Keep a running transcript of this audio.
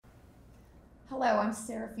Hello, I'm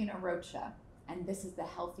Serafina Rocha, and this is the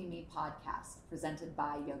HealthyMe podcast presented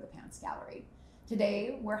by Yoga Pants Gallery.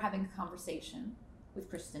 Today, we're having a conversation with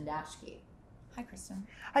Kristen Daschke. Hi, Kristen.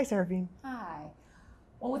 Hi, Seraphine. Hi.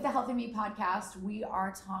 Well, with the HealthyMe podcast, we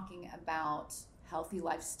are talking about healthy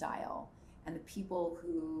lifestyle and the people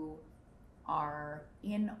who are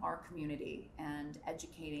in our community and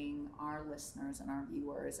educating our listeners and our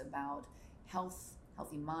viewers about health,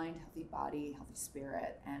 healthy mind, healthy body, healthy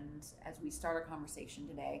spirit. And as we start our conversation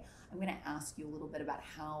today, I'm going to ask you a little bit about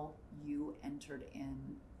how you entered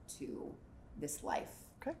into this life.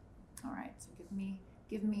 Okay. All right. So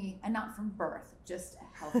give me, and not from birth, just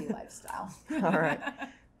a healthy lifestyle. All right.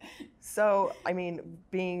 So,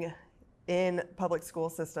 being in public school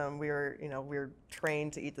system, we were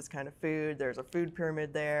trained to eat this kind of food. There's a food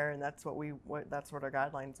pyramid there, and that's what our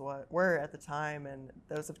guidelines were at the time. And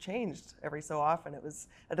those have changed every so often. It was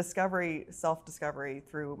a self-discovery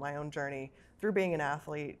through my own journey, through being an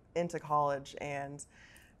athlete into college, and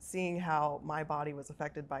seeing how my body was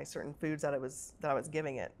affected by certain foods that I was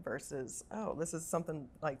giving it versus, oh, this is something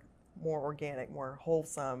like more organic, more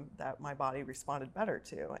wholesome that my body responded better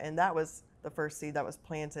to. And that was the first seed that was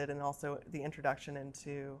planted, and also the introduction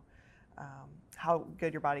into how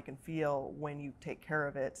good your body can feel when you take care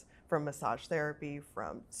of it, from massage therapy,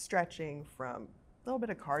 from stretching, from a little bit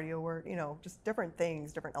of cardio work, just different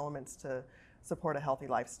things, different elements to support a healthy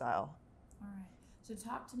lifestyle. All right. So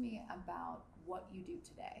talk to me about what you do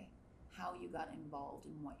today, how you got involved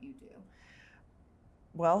in what you do.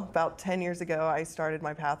 Well, about 10 years ago, I started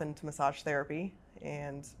my path into massage therapy,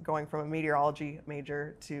 and going from a meteorology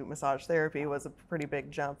major to massage therapy was a pretty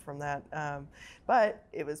big jump from that. But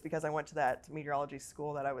it was because I went to that meteorology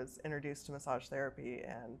school that I was introduced to massage therapy,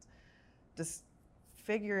 and just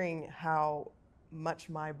figuring how much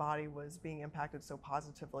my body was being impacted so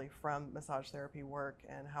positively from massage therapy work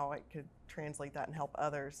and how I could translate that and help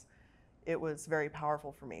others. It was very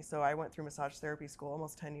powerful for me. So I went through massage therapy school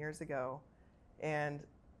almost 10 years ago. And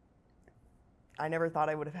I never thought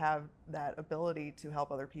I would have that ability to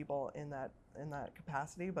help other people in that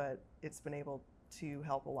capacity, but it's been able to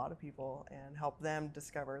help a lot of people and help them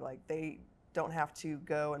discover, like, they don't have to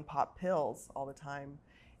go and pop pills all the time,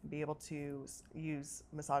 and be able to use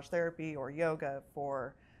massage therapy or yoga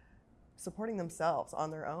for supporting themselves on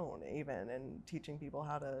their own, even, and teaching people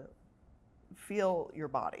how to feel your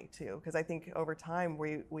body too. Because I think over time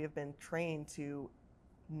we have been trained to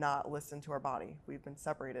not listen to our body. We've been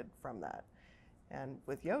separated from that. And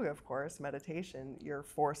with yoga, of course, meditation, you're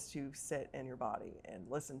forced to sit in your body and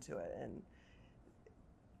listen to it, and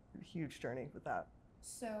huge journey with that.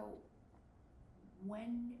 So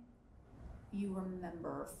when you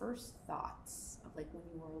remember first thoughts of, like, when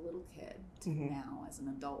you were a little kid to now as an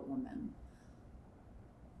adult woman,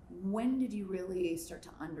 when did you really start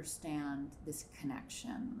to understand this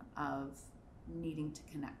connection of needing to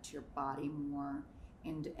connect to your body more?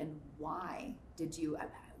 And why did you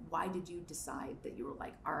decide that you were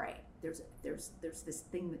like, all right, there's this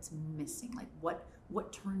thing that's missing? Like,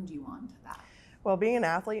 what turned you on to that? Well, being an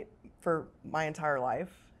athlete for my entire life,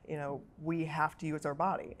 we have to use our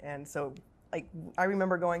body. And so, like, I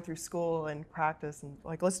remember going through school and practice and,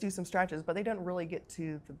 like, let's do some stretches, but they didn't really get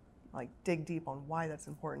to dig deep on why that's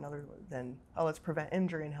important, other than, oh, let's prevent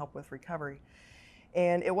injury and help with recovery.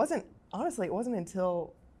 And it wasn't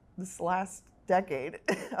until this last decade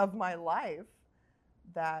of my life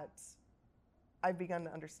that I've begun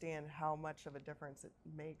to understand how much of a difference it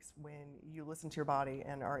makes when you listen to your body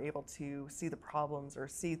and are able to see the problems or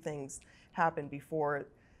see things happen before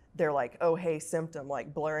they're like, oh, hey, symptom,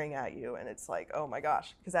 like blurring at you. And it's like, oh my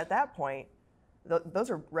gosh, because at that point, those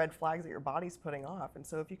are red flags that your body's putting off. And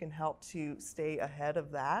so if you can help to stay ahead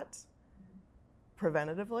of that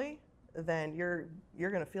preventatively, then you're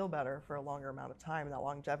going to feel better for a longer amount of time, and that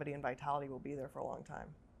longevity and vitality will be there for a long time.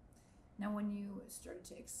 Now, when you started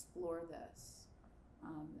to explore this,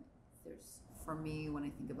 for me, when I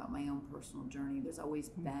think about my own personal journey, there's always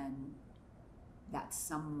been that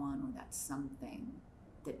someone or that something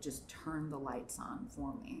that just turned the lights on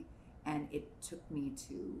for me, and it took me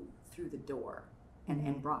through the door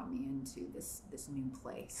and brought me into this new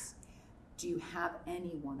place. Do you have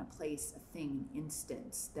anyone, a place, a thing, an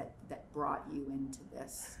instance that brought you into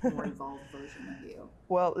this more evolved version of you?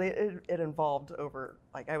 Well, it involved over,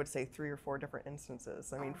 like, I would say 3 or 4 different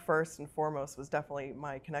instances. I mean, first and foremost was definitely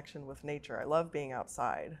my connection with nature. I love being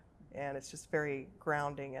outside, and it's just very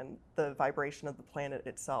grounding, and the vibration of the planet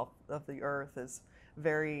itself, of the earth, is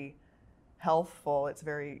very healthful. It's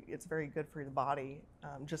very good for the body,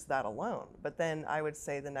 just that alone. But then I would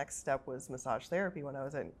say the next step was massage therapy when I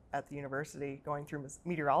was at the university going through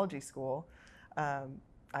meteorology school.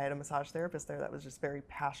 I had a massage therapist there that was just very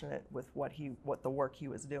passionate with what the work he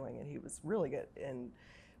was doing, and he was really good and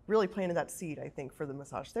really planted that seed, I think, for the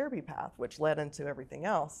massage therapy path, which led into everything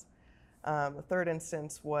else. The third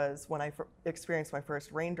instance was when I experienced my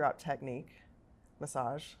first raindrop technique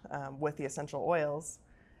massage with the essential oils,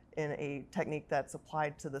 in a technique that's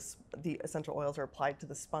applied to the essential oils are applied to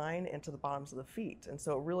the spine and to the bottoms of the feet. And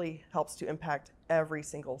so it really helps to impact every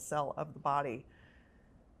single cell of the body.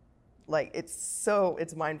 Like, it's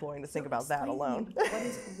mind-blowing to think about that alone.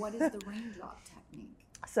 What is the raindrop technique?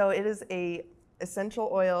 So it is a essential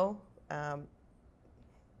oil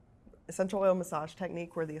massage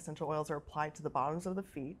technique where the essential oils are applied to the bottoms of the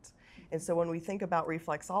feet. And so when we think about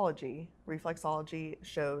reflexology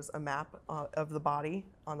shows a map of the body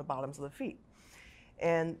on the bottoms of the feet.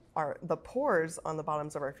 And the pores on the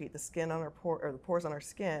bottoms of our feet, the skin on the pores on our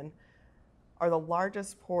skin, are the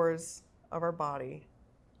largest pores of our body,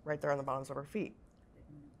 right there on the bottoms of our feet.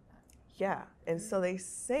 Yeah, and so they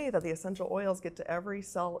say that the essential oils get to every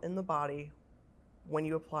cell in the body when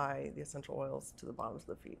you apply the essential oils to the bottoms of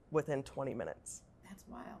the feet within 20 minutes. That's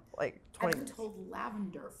wild. Like 20 I've been minutes. told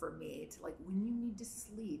lavender for me to, like, when you need to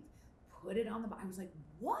sleep, put it on the body. I was like,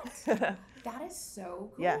 what? That is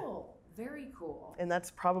so cool. Yeah. Very cool. And that's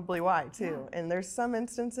probably why too. Yeah. And there's some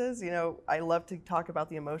instances, I love to talk about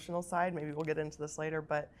the emotional side. Maybe we'll get into this later,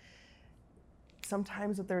 but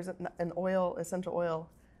sometimes if there's an essential oil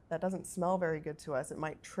that doesn't smell very good to us, it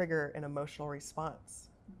might trigger an emotional response.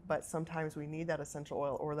 But sometimes we need that essential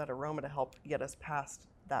oil or that aroma to help get us past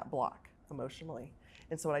that block emotionally.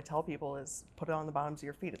 And so what I tell people is put it on the bottoms of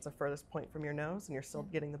your feet. It's the furthest point from your nose, and you're still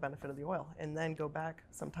getting the benefit of the oil. And then go back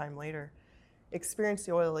sometime later, experience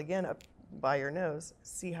the oil again up by your nose,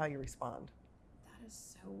 see how you respond. That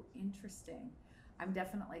is so interesting. I'm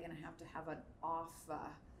definitely going to have an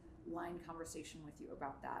off-line conversation with you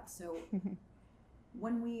about that. So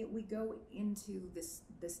when we go into this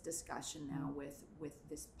discussion now with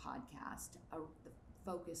this podcast, the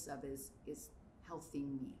focus of is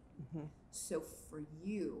HealthyMe. Mm-hmm. So for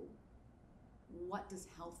you, what does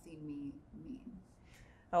HealthyMe mean?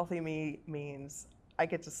 HealthyMe means I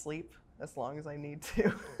get to sleep as long as I need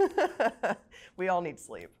to. We all need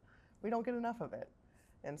sleep. We don't get enough of it.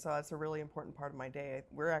 And so that's a really important part of my day.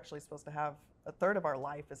 We're actually supposed to have a third of our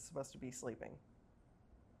life is supposed to be sleeping.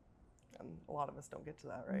 And a lot of us don't get to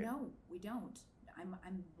that, right? No, we don't.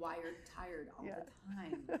 I'm wired tired all the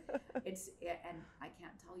time. And I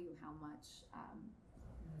can't tell you how much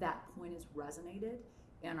that point has resonated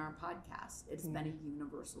in our podcast. It's been a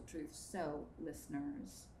universal truth. So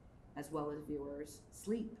listeners, as well as viewers,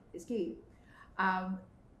 sleep is key.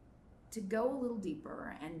 To go a little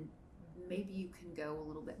deeper, and maybe you can go a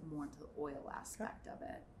little bit more into the oil aspect of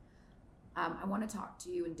it. I want to talk to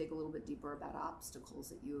you and dig a little bit deeper about obstacles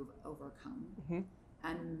that you've overcome,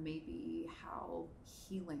 and maybe how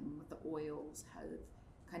healing with the oils have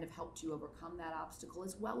kind of helped you overcome that obstacle,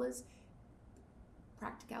 as well as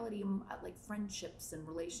practicality, like friendships and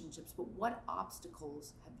relationships. But what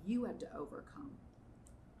obstacles have you had to overcome?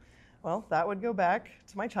 Well, that would go back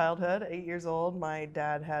to my childhood. 8 years old, my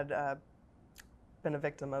dad had been a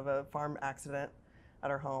victim of a farm accident at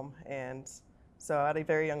our home, and so at a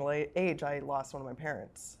very young age, I lost one of my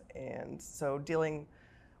parents. And so dealing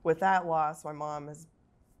with that loss, my mom has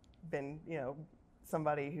been,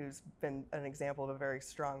 somebody who's been an example of a very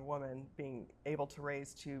strong woman, being able to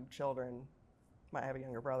raise 2 children. I have a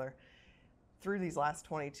younger brother, through these last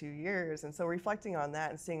 22 years. And so reflecting on that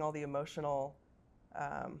and seeing all the emotional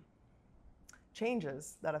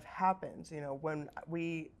changes that have happened, when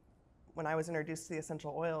I was introduced to the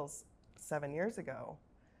essential oils 7 years ago,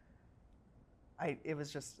 it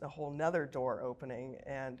was just a whole nother door opening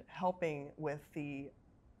and helping with the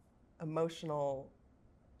emotional,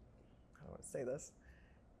 how do I want to say this?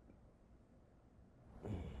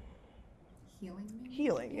 Healing? Maybe?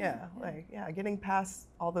 Healing, yeah. Getting past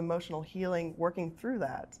all the emotional healing, working through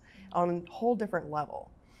that on a whole different level.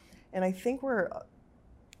 And I think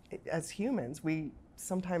as humans, we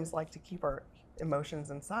sometimes like to keep our emotions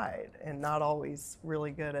inside and not always really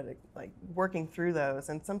good at like working through those.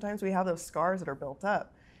 And sometimes we have those scars that are built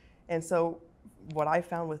up. And so what I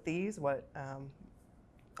found with these, what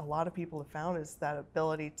a lot of people have found, is that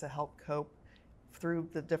ability to help cope through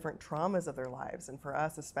the different traumas of their lives. And for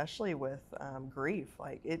us, especially with grief,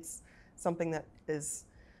 like it's something that is,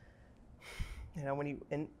 when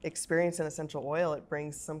you experience an essential oil, it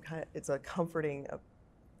brings it's a comforting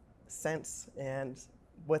sense. And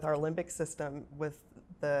with our limbic system, with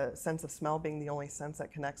the sense of smell being the only sense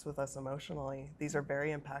that connects with us emotionally, these are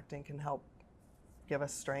very impacting, can help give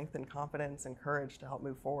us strength and confidence and courage to help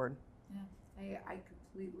move forward. Yeah, I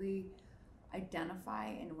completely identify,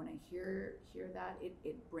 and when I hear that,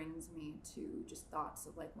 it brings me to just thoughts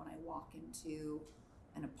of like when I walk into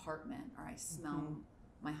an apartment or I smell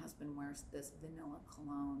my husband wears this vanilla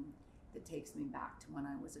cologne that takes me back to when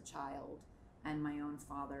I was a child. And my own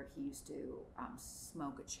father, he used to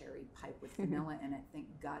smoke a cherry pipe with vanilla in it. Thank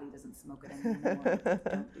God he doesn't smoke it anymore.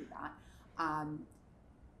 Don't do that.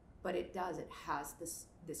 But it has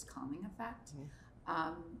this calming effect.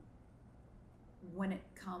 When it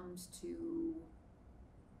comes to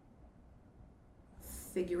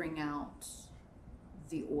figuring out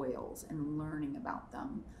the oils and learning about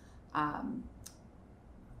them,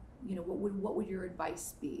 what would your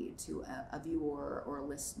advice be to a viewer or a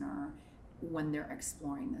listener when they're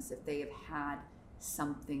exploring this, if they have had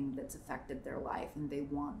something that's affected their life and they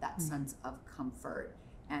want that sense of comfort?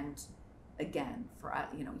 And again, for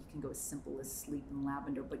you can go as simple as sleep and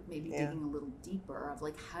lavender, but maybe digging a little deeper of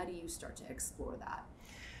like, how do you start to explore that?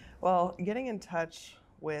 Well, getting in touch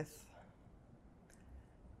with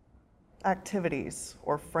activities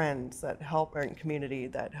or friends that help, or in community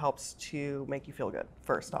that helps to make you feel good.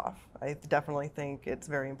 First off, I definitely think it's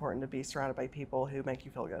very important to be surrounded by people who make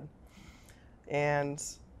you feel good, and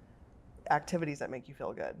activities that make you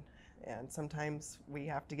feel good. And sometimes we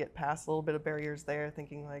have to get past a little bit of barriers there,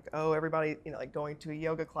 thinking like, oh, everybody, like going to a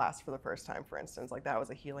yoga class for the first time, for instance, like that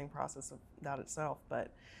was a healing process of that itself.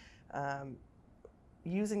 But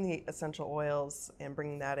using the essential oils and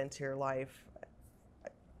bringing that into your life,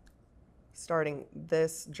 starting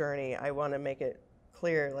this journey, I want to make it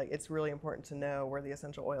clear, like it's really important to know where the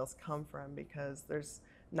essential oils come from, because there's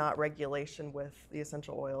not regulation with the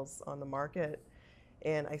essential oils on the market.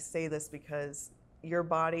 And I say this because your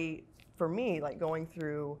body, for me, like going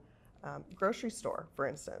through grocery store, for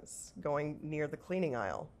instance, going near the cleaning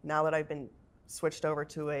aisle, now that I've been switched over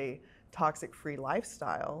to a toxic-free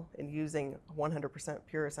lifestyle and using 100%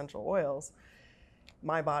 pure essential oils,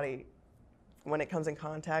 my body, when it comes in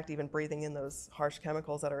contact, even breathing in those harsh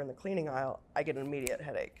chemicals that are in the cleaning aisle, I get an immediate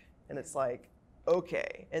headache. And it's like,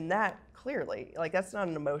 okay. And that clearly, like that's not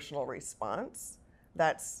an emotional response.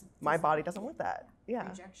 That's, my body doesn't want that. Yeah.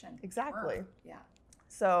 Rejection. Exactly. Yeah.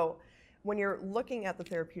 So when you're looking at the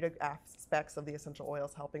therapeutic aspects of the essential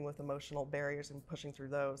oils, helping with emotional barriers and pushing through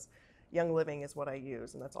those, Young Living is what I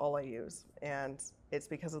use, and that's all I use. And it's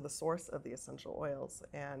because of the source of the essential oils,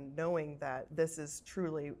 and knowing that this is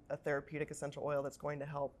truly a therapeutic essential oil that's going to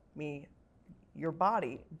help me, your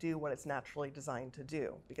body, do what it's naturally designed to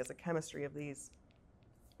do, because the chemistry of these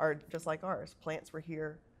are just like ours. Plants were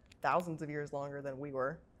here thousands of years longer than we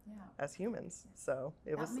were as humans. So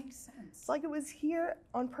it that makes sense. It's like it was here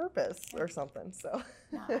on purpose or something. So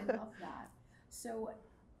yeah, I love that. So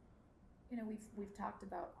we've talked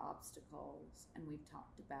about obstacles, and we've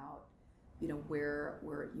talked about where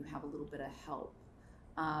you have a little bit of help.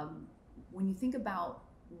 When you think about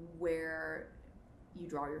where you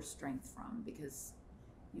draw your strength from, because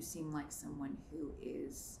you seem like someone who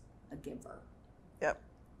is a giver. Yep.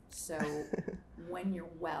 So when your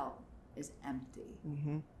well is empty,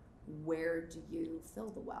 where do you fill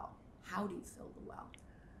the well? How do you fill the well?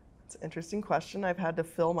 It's an interesting question. I've had to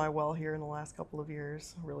fill my well here in the last couple of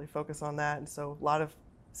years, really focus on that. And so a lot of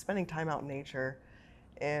spending time out in nature.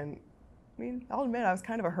 And I mean, I'll admit I was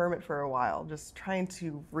kind of a hermit for a while, just trying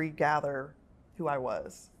to regather who I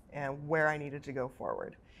was and where I needed to go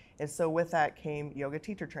forward. And so with that came yoga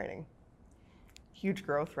teacher training. Huge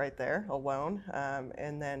growth right there alone.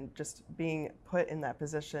 And then just being put in that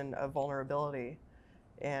position of vulnerability.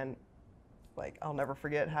 And like, I'll never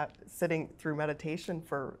forget sitting through meditation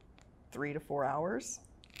for 3 to 4 hours.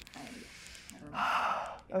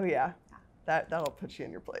 Oh yeah, that'll put you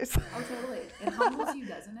in your place. Oh totally, it humbles you,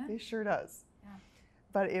 doesn't it? It sure does. Yeah.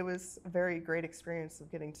 But it was a very great experience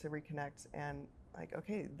of getting to reconnect and like,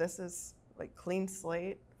 okay, this is like clean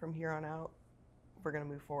slate from here on out. We're gonna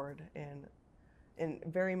move forward, and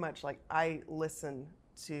very much like I listen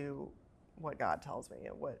to what God tells me,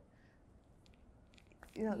 and what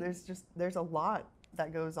there's a lot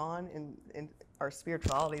that goes on in our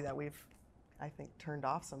spirituality that we've, I think, turned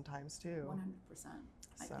off sometimes too. 100%.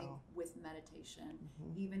 I think with meditation,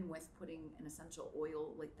 even with putting an essential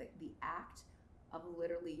oil, like the act of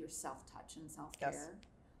literally your self-touch and self-care,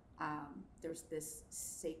 there's this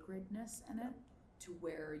sacredness in it, to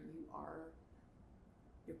where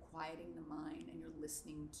you're quieting the mind and you're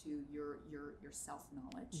listening to your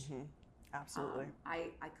self-knowledge. Absolutely. I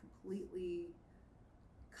completely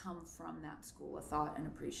come from that school of thought and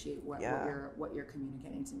appreciate what you're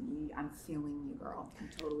communicating to me. I'm feeling you, girl. I'm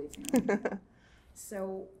totally feeling you.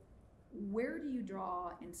 So where do you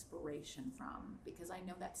draw inspiration from? Because I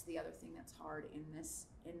know that's the other thing that's hard in this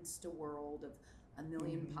Insta world of a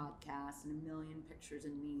million podcasts and a million pictures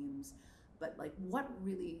and memes, but like what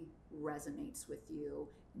really resonates with you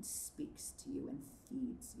and speaks to you and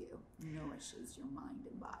feeds you, nourishes your mind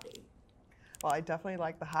and body? Well, I definitely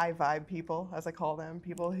like the high vibe people, as I call them,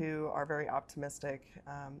 people who are very optimistic,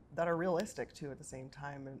 that are realistic too at the same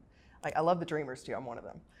time. And like, I love the dreamers too, I'm one of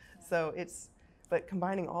them. Yeah. So but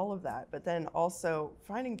combining all of that, but then also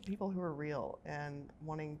finding people who are real and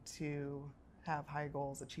wanting to have high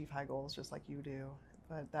goals, achieve high goals just like you do.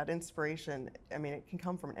 But that inspiration, I mean, it can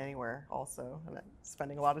come from anywhere also. And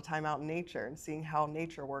spending a lot of time out in nature and seeing how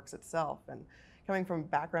nature works itself. And coming from a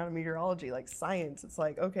background in meteorology, like science, it's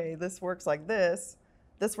like, okay, this works like this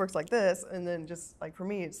works like this. And then just like for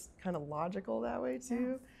me, it's kind of logical that way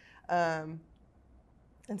too. Yeah.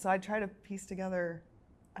 And so I try to piece together,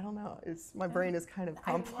 I don't know, my brain is kind of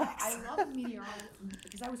complex. I love meteorology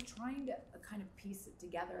because I was trying to kind of piece it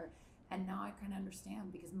together, and now I kind of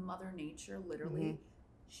understand, because Mother Nature literally,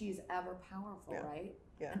 she's ever powerful, right?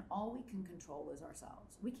 Yeah. And all we can control is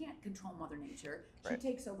ourselves. We can't control Mother Nature. She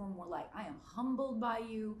takes over and we're like, I am humbled by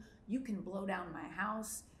you. You can blow down my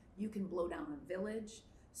house. You can blow down a village.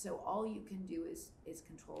 So all you can do is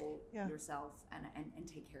control yourself and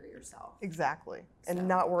take care of yourself. Exactly. And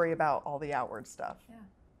not worry about all the outward stuff. Yeah.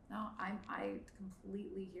 No, I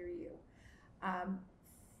completely hear you.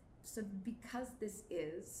 So because this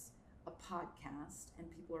is a podcast and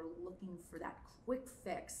people are looking for that quick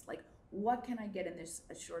fix, like what can I get in this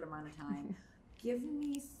a short amount of time? Give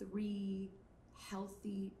me 3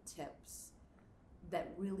 healthy tips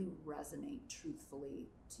that really resonate truthfully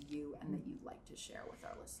to you and that you'd like to share with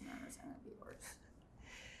our listeners and our viewers.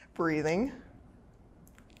 Breathing.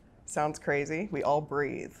 Sounds crazy. We all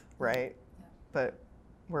breathe, right? Yeah. But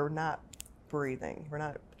we're not breathing. We're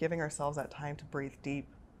not giving ourselves that time to breathe deep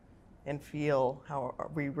and feel how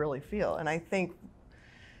we really feel. And I think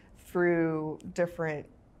through different,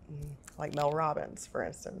 like Mel Robbins, for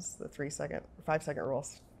instance, the 5-second rule,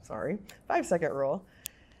 5-second rule,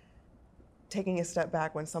 taking a step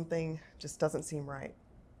back when something just doesn't seem right.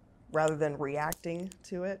 Rather than reacting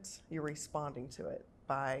to it, you're responding to it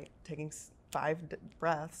by taking 5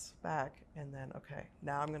 breaths back and then, okay,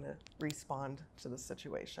 now I'm gonna respond to the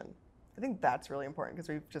situation. I think that's really important because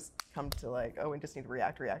we've just come to like, oh, we just need to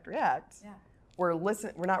react. Yeah. We're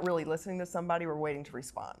not really listening to somebody, we're waiting to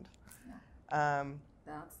respond. Yeah.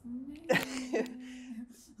 That's me.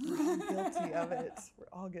 We're all guilty of it. We're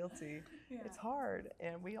all guilty. Yeah. It's hard,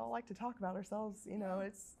 and we all like to talk about ourselves. You know,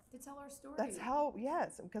 it's to tell our story. That's how,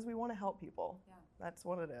 yes, because we want to help people. Yeah. That's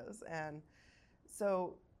what it is, and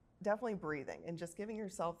so definitely breathing and just giving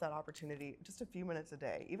yourself that opportunity, just a few minutes a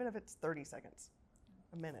day, even if it's 30 seconds,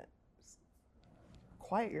 a minute. Just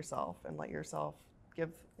quiet yourself and let yourself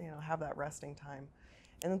have that resting time,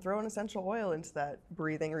 and then throw an essential oil into that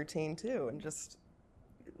breathing routine too, and just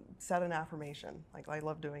set an affirmation. Like I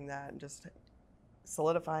love doing that and just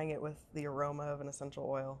solidifying it with the aroma of an essential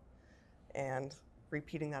oil and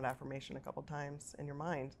repeating that affirmation a couple times in your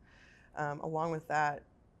mind. Along with that,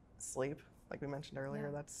 sleep, like we mentioned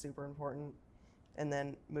earlier, that's super important. And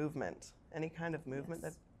then movement, any kind of movement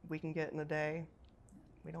that we can get in a day.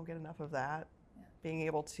 We don't get enough of that. Yeah. Being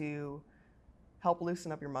able to help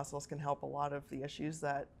loosen up your muscles can help a lot of the issues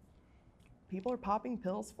that people are popping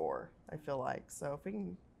pills for, I feel like. So if we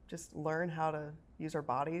can just learn how to use our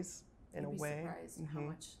bodies in a way. You'd be surprised how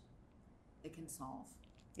much it can solve.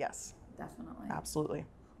 Yes. Definitely. Absolutely.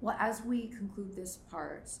 Well, as we conclude this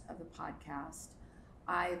part of the podcast,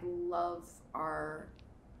 I love our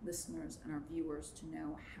listeners and our viewers to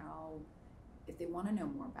know how, if they want to know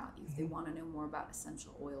more about you, if they want to know more about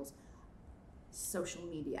essential oils, social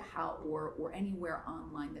media, how or anywhere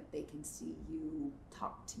online that they can see you,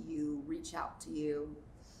 talk to you, reach out to you,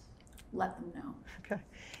 let them know. Okay.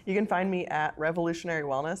 You can find me at Revolutionary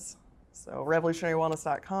Wellness. So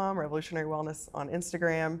revolutionarywellness.com, Revolutionary Wellness on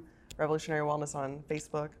Instagram, Revolutionary Wellness on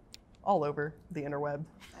Facebook, all over the interweb.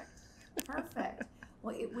 Perfect.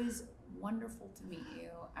 Well, it was wonderful to meet you.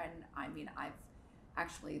 And I mean,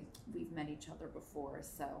 we've met each other before,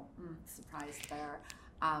 so surprised there.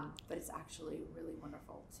 But it's actually really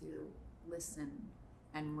wonderful to listen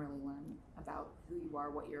and really learn about who you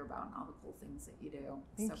are, what you're about, and all the cool things that you do.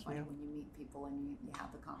 It's so funny when you meet people and you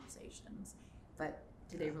have the conversations. But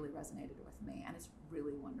today really resonated with me, and it's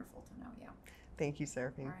really wonderful to know you. Thank you,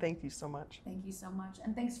 Seraphine. Right. Thank you so much. Thank you so much.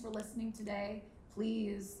 And thanks for listening today.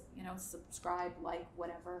 Please, subscribe, like,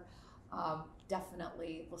 whatever.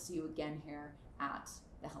 Definitely, we'll see you again here at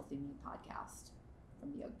the HealthyMe podcast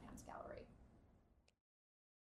from the Yoga Pants